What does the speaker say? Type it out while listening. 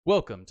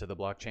Welcome to the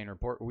Blockchain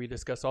Report, where we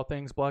discuss all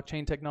things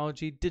blockchain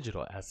technology,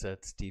 digital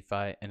assets,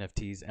 DeFi,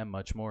 NFTs, and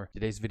much more.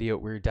 Today's video,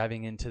 we're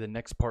diving into the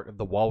next part of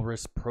the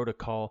Walrus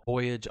Protocol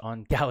Voyage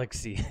on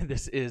Galaxy.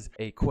 This is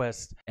a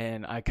quest,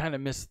 and I kind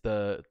of missed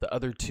the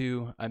other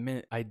two.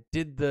 I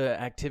did the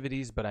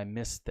activities, but I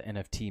missed the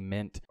NFT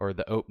mint or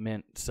the oat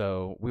mint,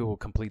 so we will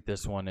complete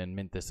this one and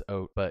mint this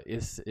oat. But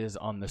this is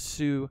on the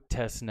SU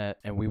testnet,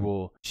 and we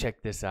will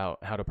check this out,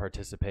 how to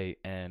participate,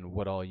 and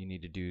what all you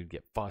need to do to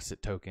get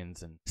faucet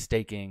tokens and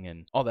staking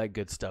and all that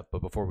good stuff. But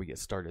before we get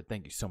started,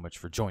 thank you so much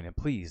for joining.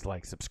 Please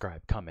like,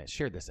 subscribe, comment,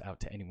 share this out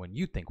to anyone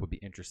you think would be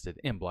interested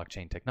in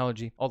blockchain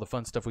technology, all the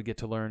fun stuff we get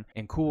to learn,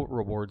 and cool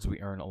rewards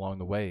we earn along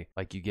the way,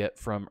 like you get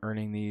from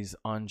earning these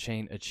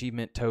on-chain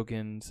achievement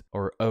tokens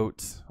or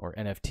oats or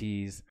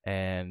NFTs,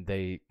 and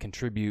they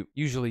contribute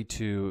usually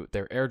to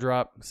their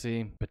airdrop.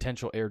 See,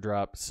 potential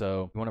airdrop.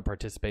 So you want to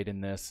participate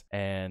in this,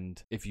 and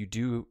if you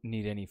do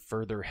need any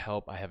further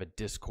help, I have a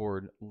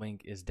Discord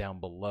link is down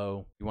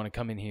below. You want to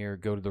come in here,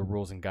 go to the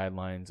rules and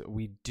guidelines.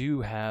 We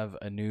do have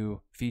a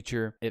new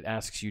feature. It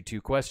asks you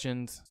two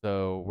questions.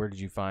 So where did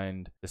you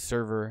find the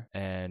server,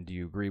 and do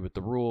you agree with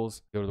the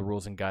rules? Go to the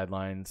rules and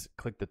guidelines,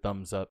 click the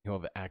thumbs up. You'll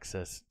have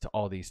access to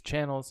all these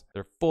channels.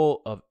 They're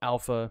full of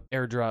alpha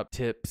airdrop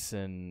tips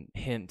and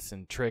hints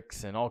and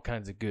tricks and all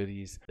kinds of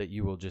goodies that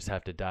you will just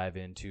have to dive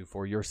into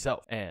for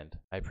yourself. And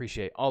I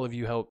appreciate all of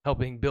you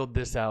helping build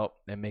this out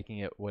and making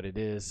it what it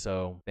is.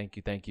 So thank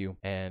you.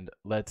 And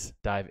let's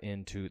dive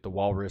into the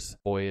Walrus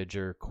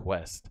Voyager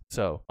quest.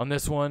 So on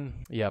this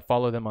one, yeah,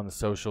 follow them on the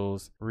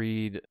socials,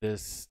 read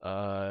this,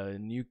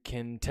 and you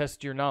can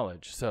test your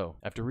knowledge. So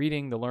after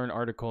reading the Learn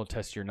article,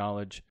 test your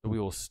knowledge, we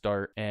will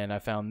start. And I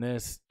found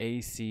this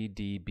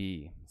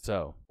ACDB.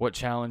 So, what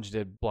challenge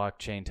did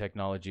blockchain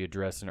technology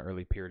address in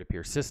early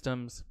peer-to-peer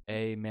systems?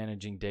 A,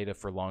 managing data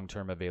for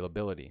long-term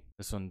availability.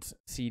 This one's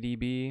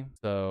CDB,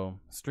 so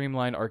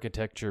streamlined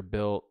architecture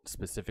built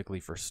specifically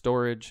for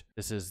storage.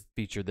 This is a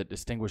feature that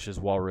distinguishes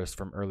Walrus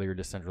from earlier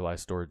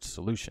decentralized storage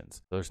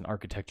solutions. So there's an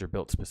architecture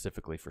built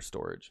specifically for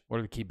storage. What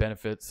are the key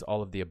benefits?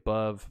 All of the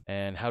above.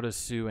 And how does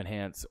SU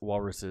enhance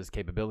Walrus's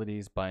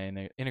capabilities by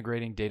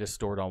integrating data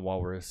stored on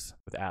Walrus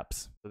with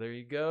apps? So there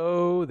you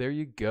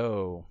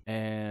go.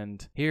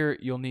 And here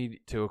you'll need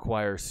to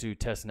acquire SU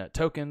testnet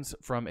tokens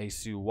from a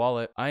SU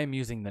wallet. I am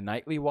using the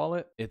nightly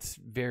wallet. It's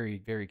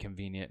very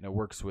convenient, and it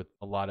works with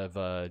a lot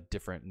of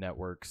different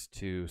networks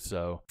too.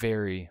 So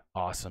very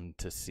awesome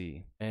to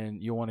see.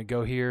 And you'll want to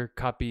go here,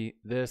 copy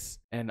this,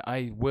 and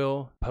I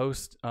will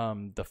post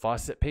the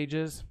faucet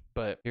pages.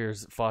 But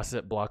here's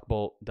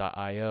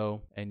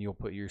faucetblockbolt.io, and you'll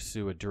put your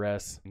SU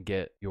address and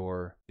get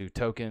your SU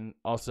token.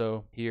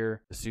 Also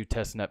here, the SU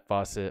testnet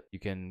faucet, you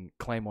can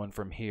claim one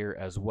from here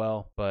as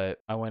well.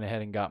 But I went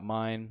ahead and got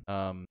mine.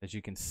 As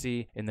you can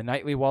see in the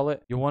nightly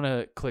wallet, you'll want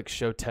to click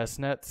show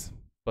testnets,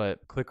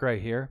 but click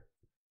right here,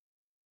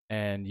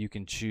 and you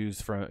can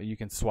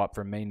swap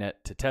from mainnet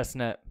to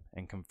testnet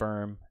and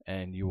confirm,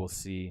 and you will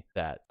see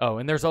that. Oh,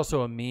 and there's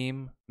also a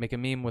meme. Make a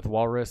meme with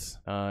Walrus.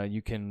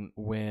 You can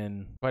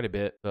win quite a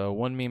bit. So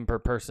 1 meme per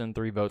person,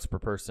 3 votes per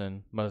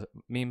person.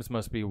 Memes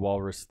must be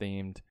Walrus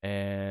themed.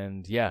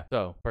 And yeah,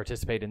 so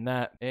participate in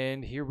that.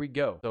 And here we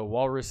go. So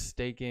Walrus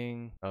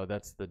staking. Oh,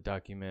 that's the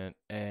document.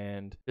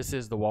 And this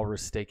is the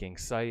Walrus staking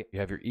site.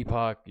 You have your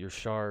epoch, your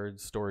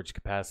shards, storage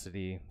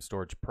capacity,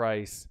 storage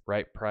price,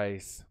 right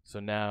price. So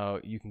now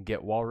you can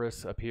get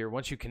Walrus up here.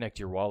 Once you connect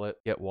your wallet,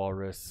 get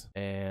Walrus,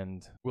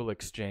 and we'll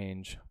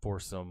exchange for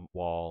some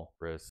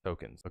Walrus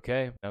tokens.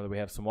 Okay. Now that we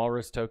have some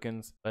Walrus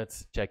tokens,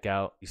 let's check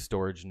out the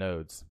storage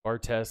nodes. Our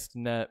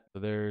testnet, so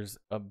there's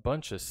a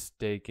bunch of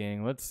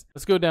staking. Let's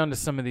go down to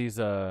some of these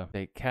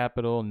Stake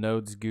Capital,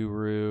 Nodes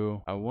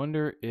Guru. I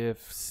wonder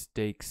if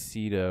Stake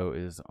Cedo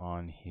is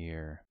on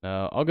here.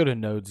 I'll go to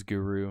Nodes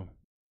Guru.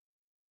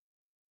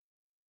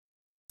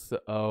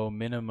 So,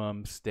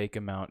 minimum stake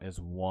amount is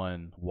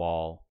 1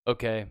 wall.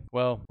 Okay,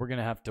 well, we're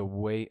gonna have to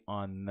wait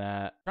on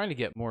that. I'm trying to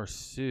get more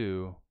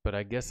SU, but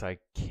I guess I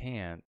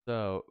can't.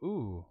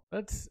 So,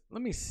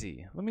 let me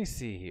see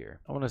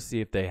here. I want to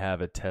see if they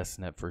have a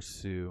testnet for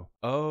SU.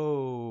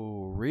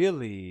 Oh,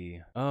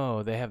 really?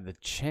 Oh, they have the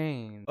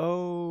chain.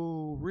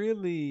 Oh,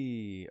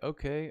 really?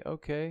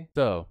 Okay.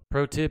 So,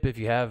 pro tip, if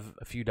you have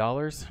a few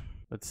dollars,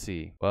 let's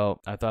see. Well,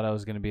 I thought I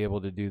was going to be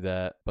able to do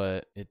that,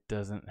 but it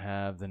doesn't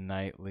have the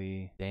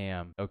nightly.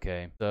 Damn.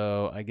 Okay.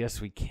 So I guess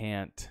we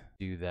can't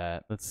do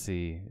that. Let's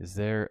see. Is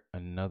there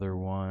another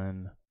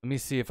one? Let me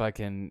see if I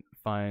can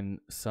find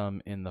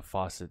some in the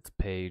faucets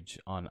page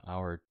on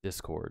our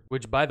Discord,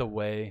 which, by the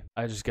way,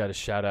 I just got to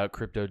shout out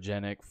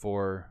Cryptogenic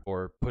for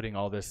putting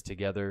all this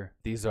together.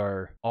 These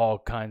are all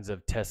kinds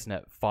of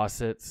testnet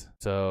faucets.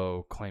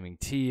 So claiming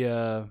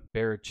TIA,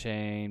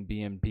 Barachain,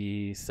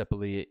 BNB,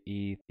 Sepalia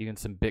ETH, even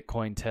some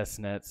Bitcoin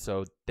testnets.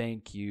 So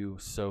thank you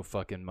so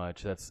fucking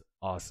much. That's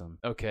awesome.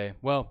 Okay,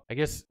 well, I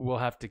guess we'll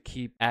have to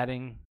keep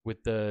adding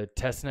with the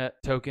testnet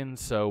tokens.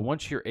 So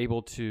once you're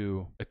able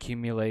to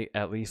accumulate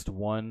at least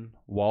 1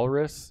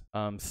 Walrus,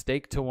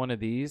 stake to one of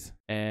these,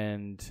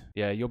 and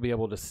yeah, you'll be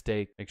able to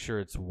stake. Make sure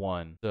it's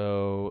one.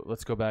 So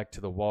let's go back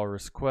to the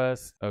Walrus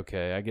quest.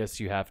 Okay, I guess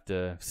you have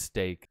to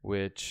stake,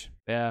 which,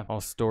 yeah, all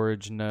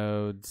storage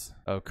nodes.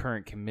 Oh,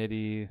 current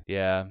committee.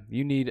 Yeah,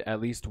 you need at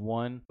least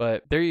one.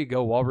 But there you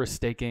go. Walrus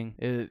staking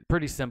is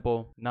pretty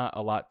simple. Not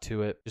a lot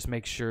to it. Just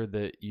make sure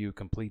that you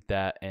complete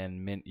that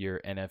and mint your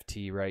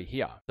NFT right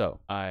here. So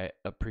I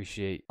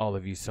appreciate all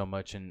of you so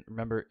much. And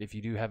remember, if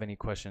you do have any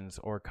questions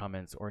or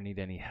comments or need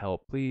any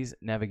help, please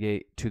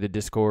navigate to the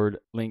Discord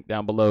link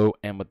down below.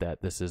 And with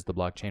that, this is the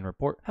Blockchain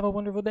Report. Have a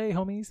wonderful day,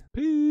 homies.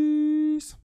 Peace.